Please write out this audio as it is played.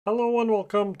Hello and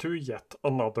welcome to yet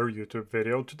another YouTube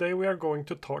video. Today we are going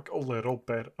to talk a little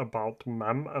bit about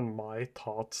Mem and my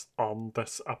thoughts on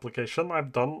this application.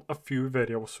 I've done a few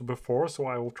videos before, so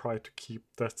I will try to keep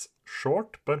this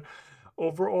short, but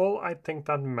overall I think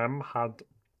that Mem had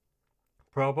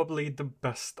probably the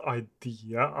best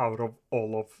idea out of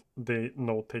all of the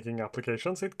note-taking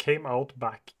applications. It came out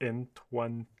back in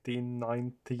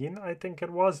 2019, I think it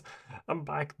was, and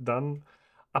back then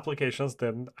applications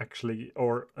didn't actually,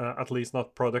 or at least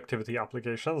not productivity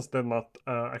applications, did not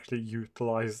actually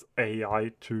utilize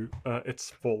AI to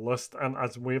its fullest. And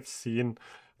as we've seen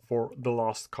for the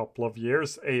last couple of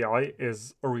years, AI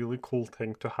is a really cool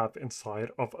thing to have inside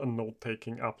of a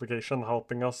note-taking application,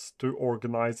 helping us to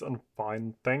organize and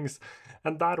find things.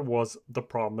 And that was the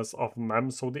promise of Mem.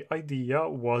 So the idea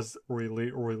was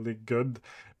really, really good,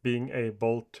 being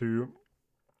able to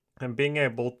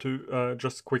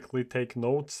just quickly take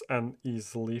notes and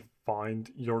easily find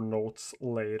your notes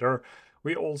later.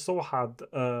 We also had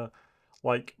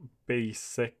like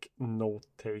basic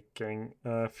note-taking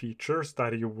features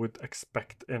that you would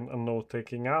expect in a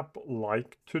note-taking app,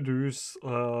 like to-dos,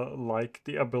 like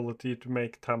the ability to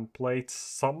make templates.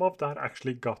 Some of that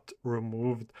actually got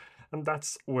removed, and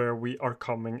that's where we are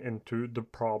coming into the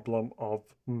problem of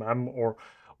Mem, or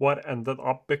what ended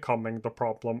up becoming the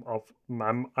problem of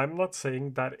Mem. I'm not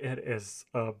saying that it is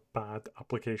a bad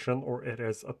application or it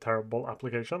is a terrible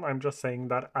application. I'm just saying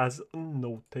that as a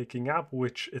note-taking app,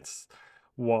 which it's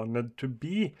wanted to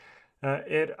be,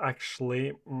 it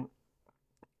actually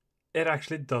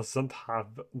doesn't have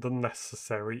the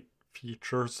necessary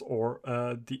features, or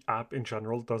the app in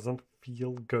general doesn't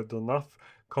feel good enough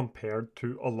compared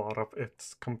to a lot of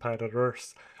its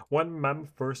competitors. When Mem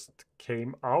first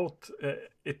came out,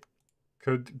 it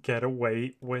could get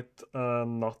away with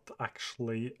not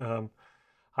actually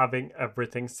having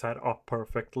everything set up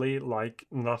perfectly, like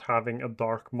not having a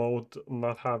dark mode,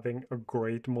 not having a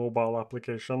great mobile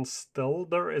application. Still,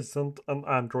 there isn't an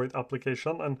Android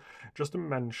application. And just to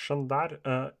mention that,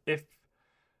 if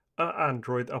an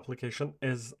Android application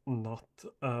is not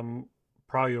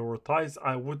prioritized,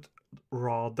 I would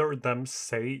rather them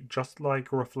say, just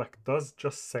like Reflect does,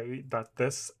 just say that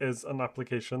this is an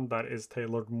application that is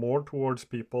tailored more towards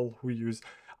people who use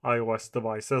iOS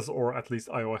devices, or at least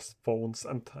iOS phones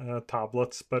and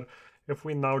tablets. But if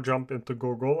we now jump into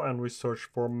Google and we search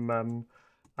for Mem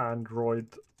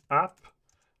Android app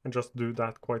and just do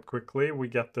that quite quickly, we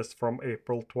get this from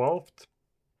April 12th.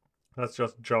 Let's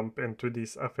just jump into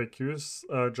these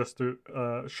FAQs just to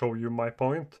show you my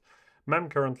point. Mem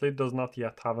currently does not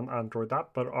yet have an Android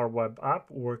app, but our web app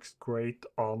works great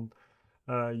on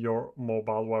your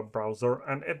mobile web browser,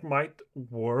 and it might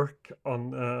work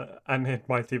on, and it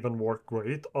might even work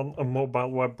great on a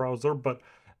mobile web browser, but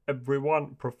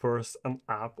everyone prefers an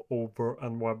app over a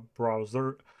web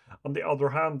browser. On the other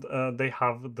hand, they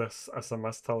have this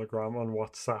SMS, Telegram, and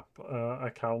WhatsApp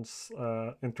accounts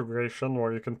integration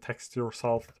where you can text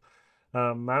yourself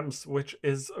memes, which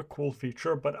is a cool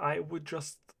feature, but I would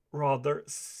just rather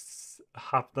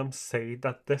have them say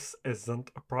that this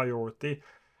isn't a priority.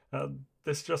 Uh,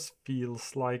 this just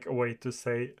feels like a way to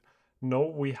say, no,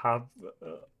 we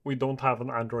don't have an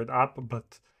Android app,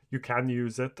 but you can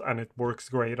use it and it works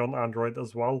great on Android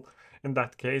as well. In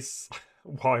that case,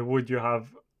 why would you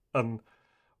have an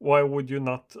why would you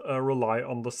not rely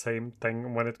on the same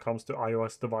thing when it comes to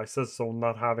iOS devices? So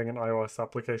not having an iOS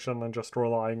application and just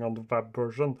relying on the web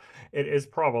version. It is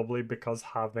probably because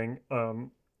having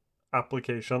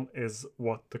application is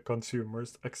what the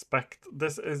consumers expect.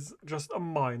 This is just a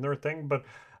minor thing, but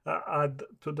add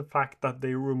to the fact that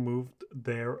they removed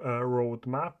their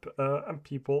roadmap, and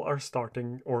people are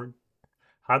starting, or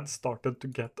had started, to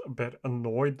get a bit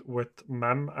annoyed with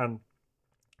Mem and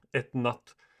it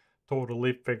not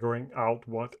totally figuring out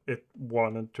what it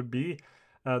wanted to be.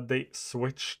 They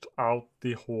switched out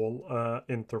the whole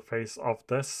interface of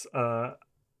this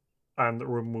and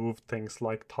removed things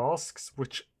like tasks,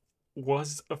 which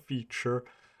was a feature,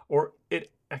 or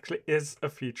it actually is a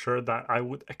feature that I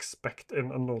would expect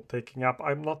in a note-taking app.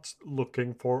 I'm not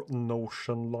looking for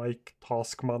Notion-like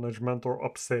task management or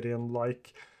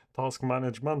Obsidian-like task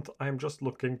management. I'm just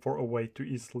looking for a way to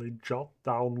easily jot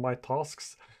down my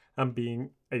tasks and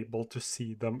being able to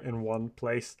see them in one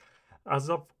place. As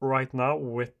of right now,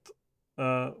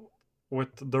 uh,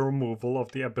 with the removal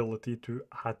of the ability to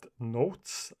add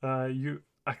notes, you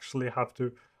actually have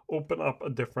to open up a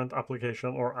different application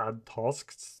or add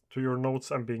tasks to your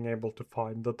notes and being able to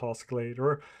find the task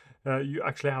later. You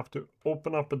actually have to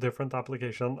open up a different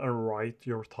application and write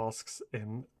your tasks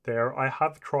in there. I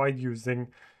have tried using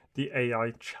the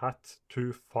AI chat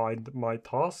to find my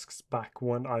tasks back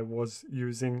when I was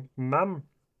using Mem.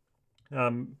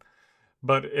 Um,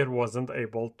 but it wasn't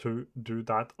able to do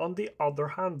that. On the other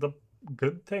hand, the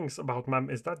good things about Mem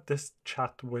is that this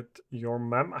chat with your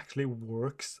Mem actually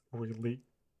works really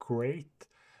great.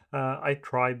 I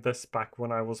tried this back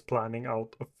when I was planning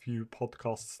out a few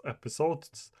podcasts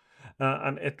episodes,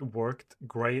 and it worked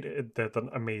great. It did an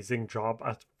amazing job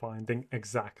at finding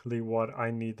exactly what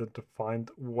I needed to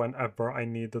find whenever I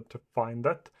needed to find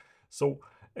it. So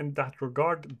in that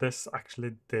regard, this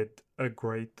actually did a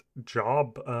great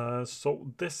job.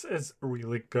 So this is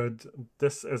really good.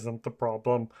 This isn't the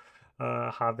problem.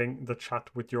 Having the chat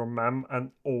with your mem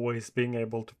and always being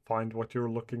able to find what you're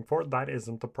looking for, that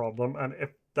isn't the problem. And if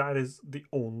that is the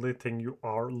only thing you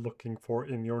are looking for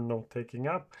in your note-taking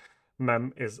app,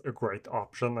 Mem is a great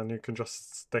option, and you can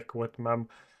just stick with Mem.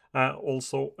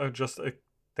 Also, just a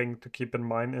thing to keep in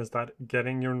mind is that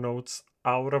getting your notes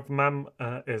out of Mem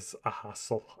is a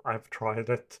hassle. I've tried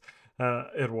it.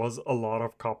 It was a lot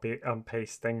of copy and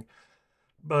pasting.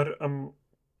 But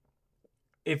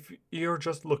if you're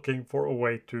just looking for a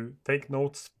way to take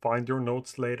notes, find your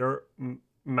notes later,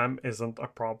 Mem isn't a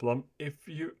problem. If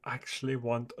you actually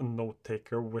want a note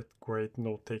taker with great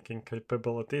note taking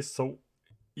capabilities, so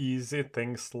easy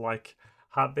things like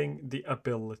having the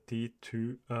ability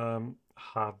to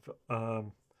have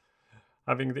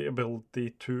having the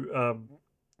ability to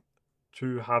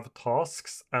have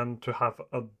tasks and to have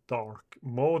a dark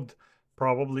mode.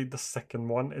 Probably the second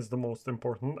one is the most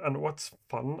important. And what's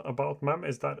fun about Mem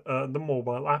is that the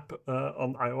mobile app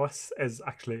on iOS is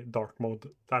actually dark mode.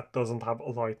 That doesn't have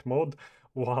a light mode,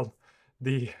 while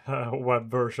the web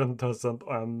version doesn't,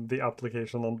 and the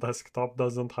application on desktop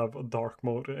doesn't have a dark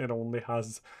mode. It only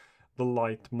has the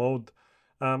light mode.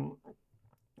 Um,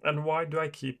 and why do I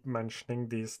keep mentioning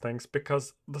these things?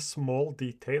 Because the small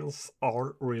details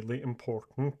are really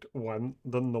important when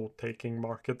the note-taking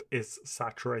market is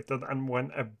saturated and when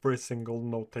every single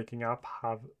note-taking app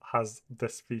has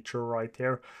this feature right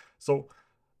here. So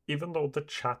even though the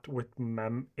chat with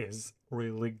Mem is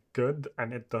really good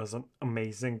and it does an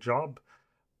amazing job,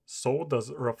 so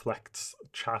does Reflect's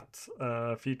chat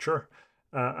feature.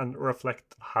 And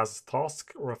Reflect has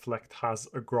task, Reflect has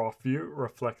a graph view,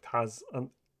 Reflect has an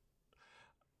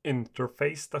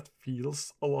interface that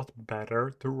feels a lot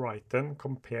better to write in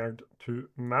compared to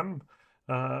Mem.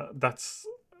 That's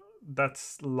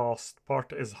last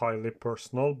part is highly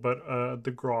personal, but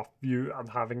the graph view and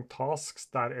having tasks,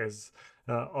 that is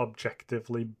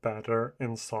objectively better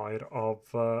inside of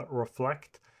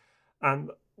Reflect.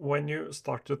 And when you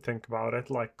start to think about it,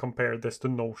 like compare this to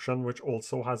Notion, which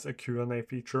also has a Q&A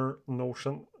feature.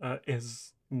 Notion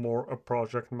is more a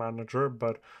project manager,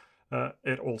 but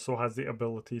it also has the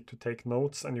ability to take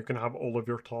notes, and you can have all of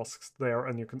your tasks there,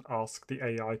 and you can ask the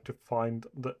AI to find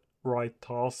the right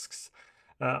tasks.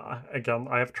 Again,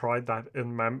 I have tried that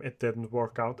in Mem. It didn't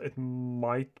work out. It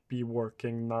might be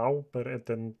working now, but it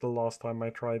didn't the last time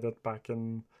I tried it back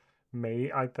in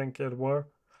May, I think it were.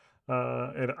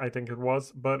 I think it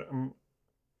was. But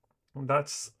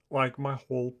that's like my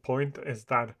whole point is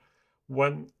that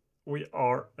when we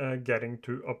are getting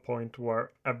to a point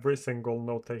where every single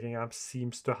note-taking app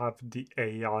seems to have the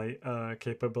AI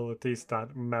capabilities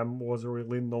that Mem was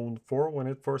really known for when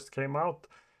it first came out.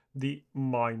 The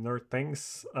minor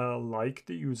things like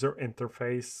the user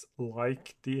interface,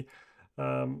 like the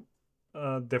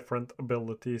different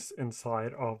abilities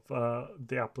inside of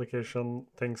the application,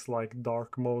 things like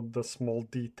dark mode, the small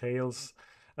details,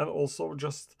 and also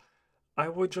just I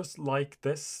would just like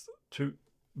this to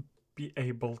be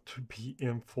able to be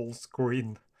in full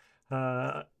screen.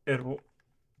 Uh, it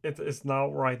it is now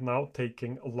right now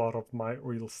taking a lot of my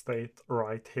real estate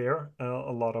right here.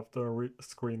 A lot of the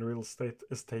screen real estate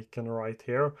is taken right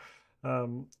here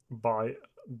by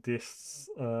this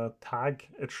tag.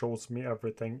 It shows me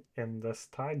everything in this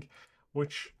tag,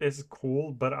 which is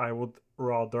cool, but I would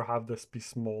rather have this be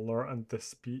smaller and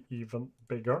this be even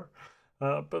bigger.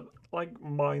 But like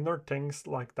minor things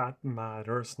like that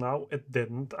matters now. It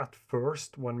didn't at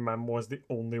first when Mem was the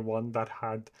only one that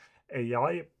had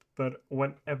AI, but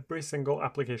when every single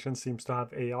application seems to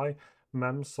have AI,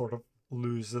 Mem sort of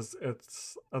loses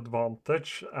its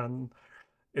advantage, and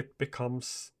it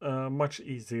becomes much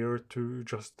easier to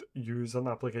just use an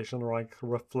application like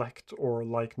Reflect or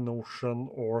like Notion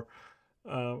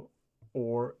uh,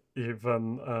 or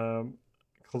even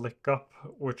ClickUp,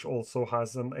 which also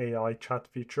has an AI chat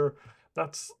feature.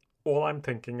 That's all I'm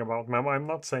thinking about Mem. I'm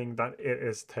not saying that it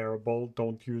is terrible.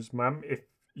 Don't use Mem. If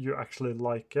you actually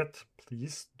like it,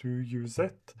 please do use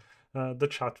it. The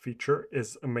chat feature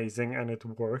is amazing and it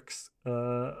works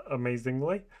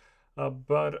amazingly.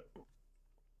 But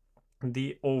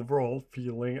the overall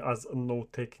feeling as a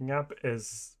note-taking app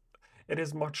is it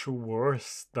is much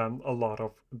worse than a lot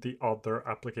of the other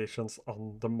applications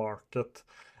on the market.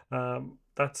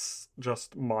 That's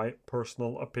just my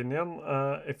personal opinion.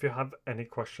 If you have any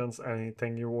questions,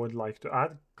 anything you would like to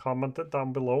add, comment it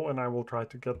down below and I will try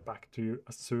to get back to you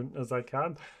as soon as I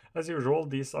can. As usual,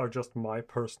 these are just my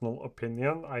personal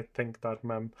opinion. I think that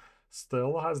Mem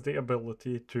still has the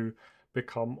ability to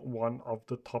become one of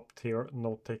the top tier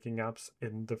note taking apps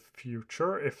in the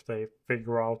future if they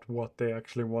figure out what they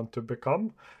actually want to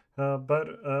become. But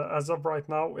as of right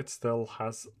now, it still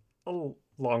has a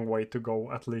long way to go,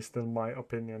 at least in my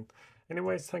opinion.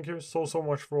 Anyways, thank you so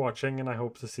much for watching, and I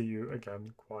hope to see you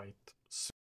again quite